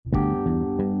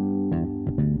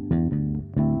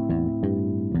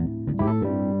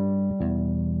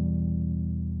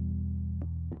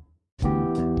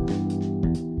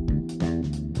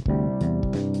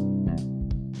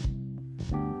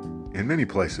many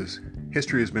places,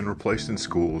 history has been replaced in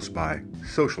schools by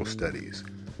social studies,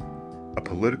 a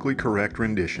politically correct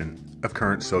rendition of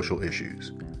current social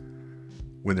issues.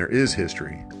 When there is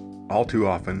history, all too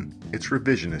often it's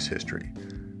revisionist history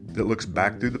that looks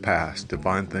back through the past to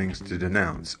find things to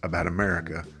denounce about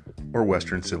America or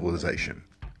Western civilization.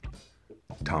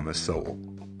 Thomas Sowell.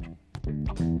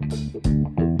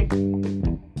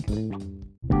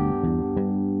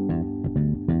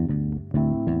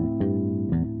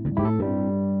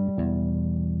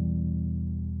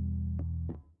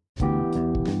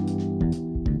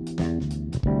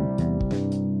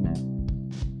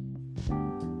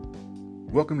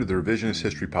 Welcome to the Revisionist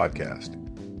History Podcast,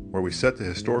 where we set the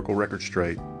historical record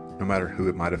straight, no matter who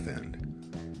it might offend.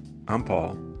 I'm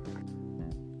Paul.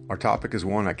 Our topic is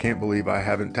one I can't believe I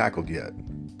haven't tackled yet,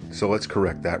 so let's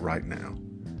correct that right now.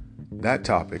 That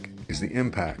topic is the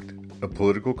impact of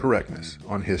political correctness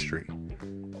on history,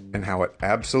 and how it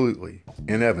absolutely,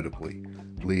 inevitably,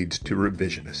 leads to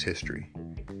revisionist history.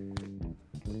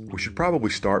 We should probably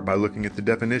start by looking at the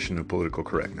definition of political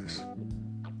correctness.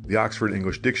 The Oxford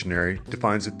English Dictionary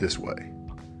defines it this way: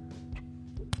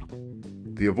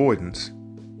 the avoidance,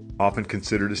 often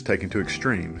considered as taken to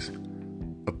extremes,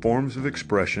 of forms of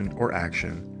expression or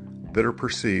action that are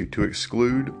perceived to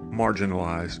exclude,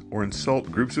 marginalize, or insult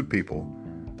groups of people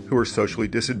who are socially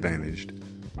disadvantaged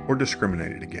or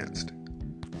discriminated against.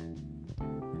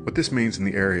 What this means in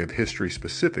the area of history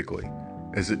specifically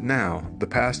is that now the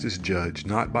past is judged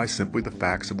not by simply the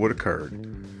facts of what occurred,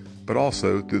 but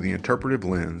also through the interpretive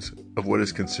lens of what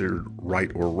is considered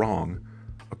right or wrong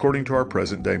according to our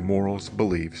present-day morals,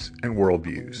 beliefs, and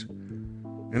worldviews.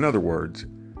 In other words,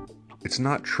 it's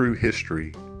not true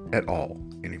history at all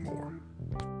anymore.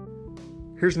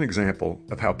 Here's an example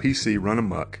of how PC run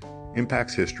amok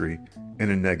impacts history in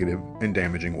a negative and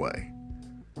damaging way.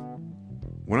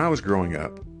 When I was growing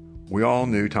up, we all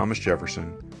knew Thomas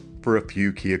Jefferson for a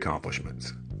few key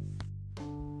accomplishments: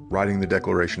 writing the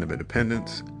Declaration of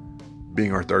Independence,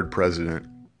 being our third president,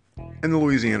 and the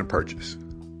Louisiana Purchase.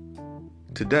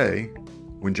 Today,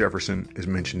 when Jefferson is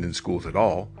mentioned in schools at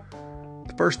all,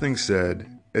 the first thing said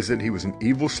is that he was an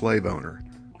evil slave owner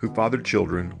who fathered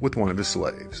children with one of his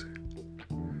slaves.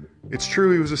 It's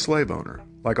true he was a slave owner,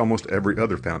 like almost every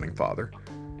other founding father,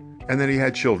 and that he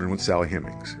had children with Sally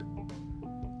Hemings.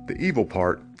 The evil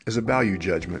part is a value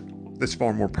judgment that's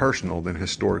far more personal than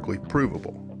historically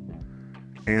provable.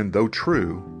 And though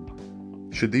true,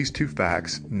 should these two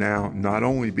facts now not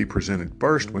only be presented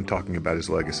first when talking about his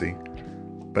legacy,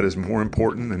 but as more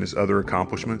important than his other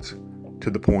accomplishments, to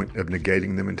the point of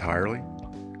negating them entirely?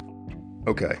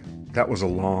 Okay, that was a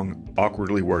long,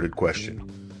 awkwardly worded question.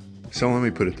 So let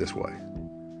me put it this way.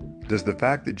 Does the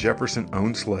fact that Jefferson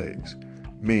owned slaves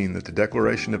mean that the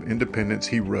Declaration of Independence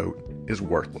he wrote is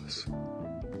worthless?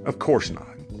 Of course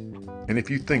not. And if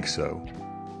you think so,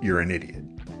 you're an idiot.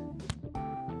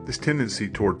 This tendency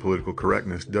toward political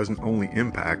correctness doesn't only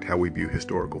impact how we view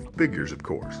historical figures, of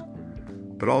course,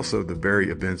 but also the very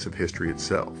events of history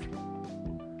itself.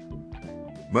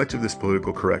 Much of this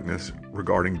political correctness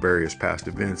regarding various past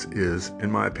events is, in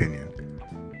my opinion,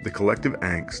 the collective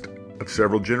angst of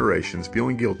several generations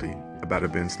feeling guilty about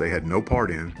events they had no part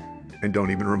in and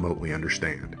don't even remotely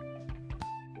understand.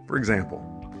 For example,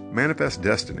 manifest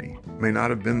destiny may not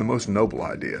have been the most noble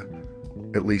idea,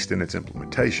 at least in its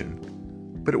implementation,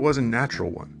 but it was a natural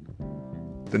one.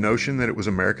 The notion that it was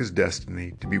America's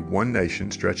destiny to be one nation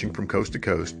stretching from coast to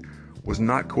coast was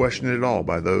not questioned at all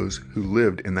by those who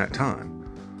lived in that time,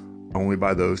 only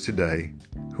by those today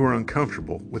who are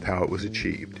uncomfortable with how it was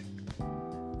achieved.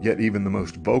 Yet even the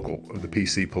most vocal of the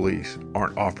PC police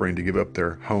aren't offering to give up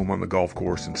their home on the golf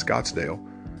course in Scottsdale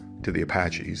to the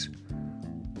Apaches,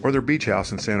 or their beach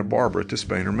house in Santa Barbara to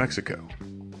Spain or Mexico.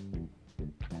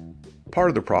 Part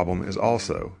of the problem is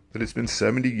also that it's been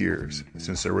 70 years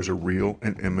since there was a real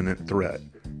and imminent threat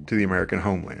to the American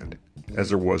homeland, as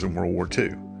there was in World War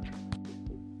II.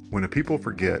 When a people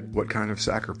forget what kind of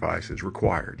sacrifice is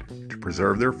required to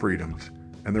preserve their freedoms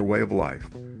and their way of life,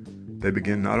 they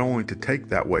begin not only to take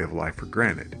that way of life for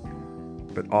granted,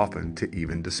 but often to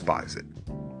even despise it.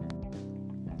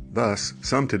 Thus,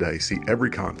 some today see every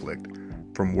conflict,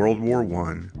 from World War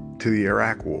I to the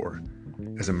Iraq War,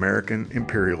 as American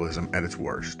imperialism at its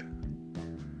worst.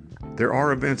 There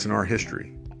are events in our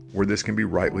history where this can be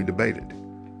rightly debated,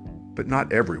 but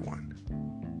not everyone.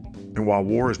 And while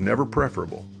war is never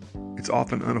preferable, it's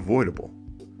often unavoidable.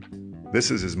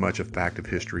 This is as much a fact of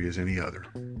history as any other.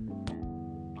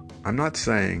 I'm not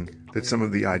saying that some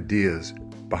of the ideas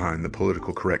behind the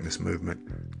political correctness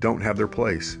movement don't have their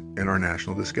place in our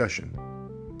national discussion.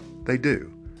 They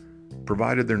do,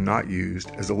 provided they're not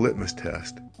used as a litmus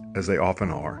test as they often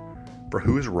are, for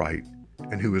who is right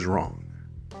and who is wrong.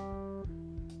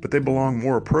 But they belong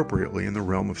more appropriately in the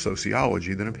realm of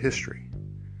sociology than of history.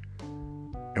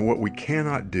 And what we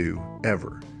cannot do,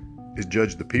 ever, is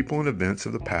judge the people and events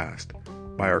of the past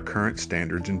by our current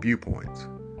standards and viewpoints.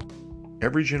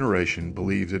 Every generation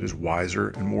believes it is wiser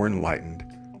and more enlightened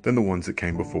than the ones that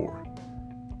came before.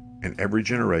 And every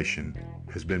generation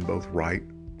has been both right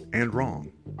and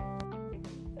wrong.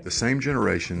 The same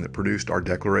generation that produced our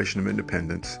Declaration of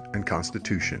Independence and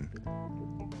Constitution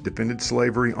defended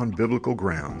slavery on biblical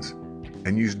grounds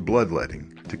and used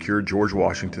bloodletting to cure George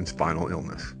Washington's final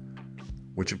illness,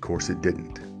 which of course it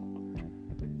didn't.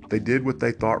 They did what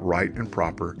they thought right and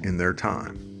proper in their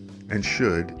time, and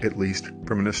should, at least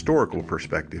from an historical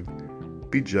perspective,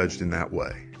 be judged in that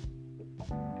way.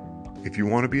 If you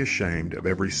want to be ashamed of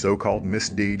every so-called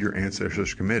misdeed your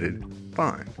ancestors committed,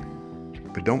 fine,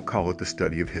 but don't call it the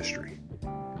study of history.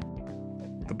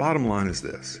 The bottom line is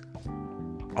this: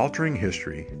 altering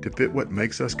history to fit what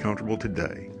makes us comfortable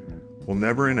today will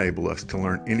never enable us to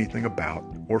learn anything about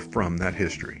or from that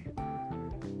history.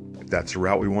 If that's the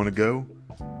route we want to go,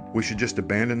 we should just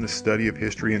abandon the study of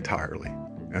history entirely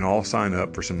and all sign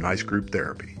up for some nice group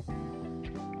therapy.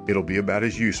 It'll be about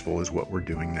as useful as what we're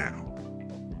doing now.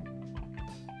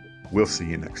 We'll see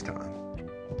you next time.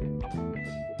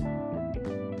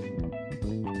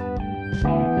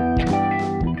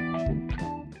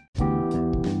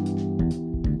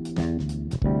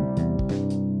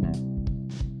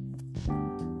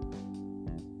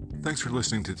 Thanks for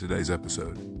listening to today's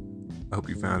episode. I hope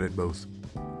you found it both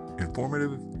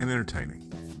informative and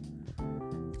entertaining.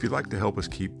 If you'd like to help us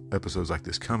keep episodes like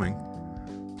this coming,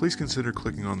 please consider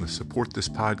clicking on the Support This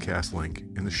Podcast link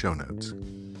in the show notes.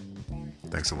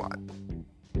 Thanks a lot.